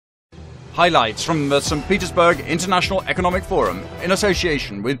Highlights from the St. Petersburg International Economic Forum in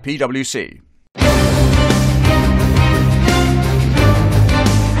association with PwC.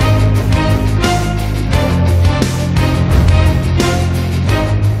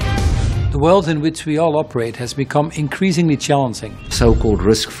 The world in which we all operate has become increasingly challenging. So-called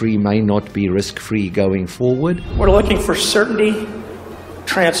risk-free may not be risk-free going forward. We're looking for certainty,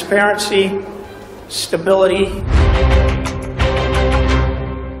 transparency, stability.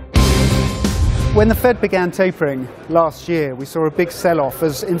 When the Fed began tapering last year, we saw a big sell-off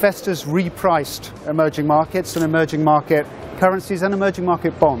as investors repriced emerging markets and emerging market currencies and emerging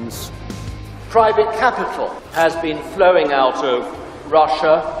market bonds. Private capital has been flowing out of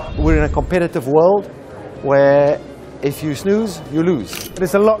Russia. We're in a competitive world where if you snooze, you lose.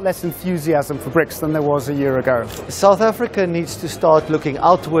 There's a lot less enthusiasm for BRICS than there was a year ago. South Africa needs to start looking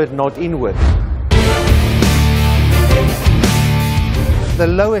outward, not inward. The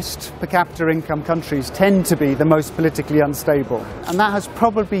lowest per capita income countries tend to be the most politically unstable, and that has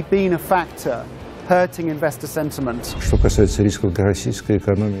probably been a factor hurting investor sentiment.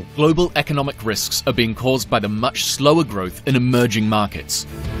 Global economic risks are being caused by the much slower growth in emerging markets.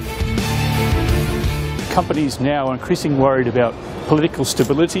 Companies now are increasingly worried about political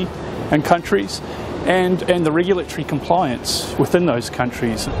stability in countries and the regulatory compliance within those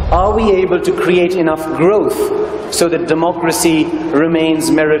countries. Are we able to create enough growth so that democracy remains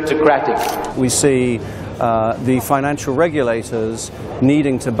meritocratic? We see the financial regulators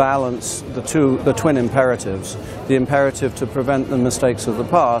needing to balance the twin imperatives, the imperative to prevent the mistakes of the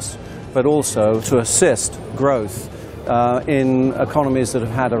past, but also to assist growth in economies that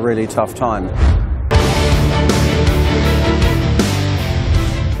have had a really tough time.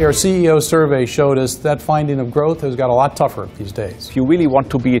 Our CEO survey showed us that finding of growth has got a lot tougher these days. If you really want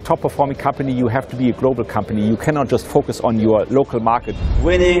to be a top-performing company, you have to be a global company. You cannot just focus on your local market.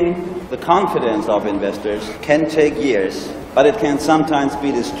 Winning the confidence of investors can take years, but it can sometimes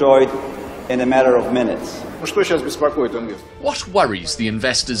be destroyed in a matter of minutes. What worries the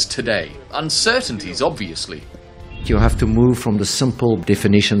investors today? Uncertainties, obviously. You have to move from the simple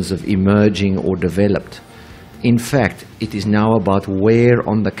definitions of emerging or developed. In fact, it is now about where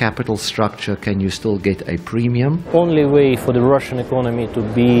on the capital structure can you still get a premium. Only way for the Russian economy to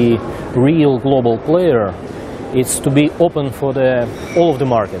be a real global player is to be open for all of the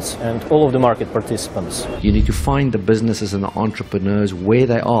markets and all of the market participants. You need to find the businesses and the entrepreneurs where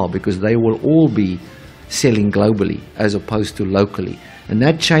they are, because they will all be selling globally as opposed to locally. And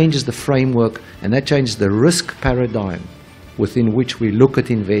that changes the framework and that changes the risk paradigm within which we look at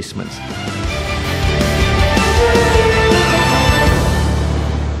investments.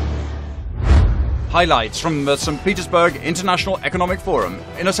 Highlights from the St. Petersburg International Economic Forum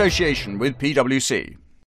in association with PwC.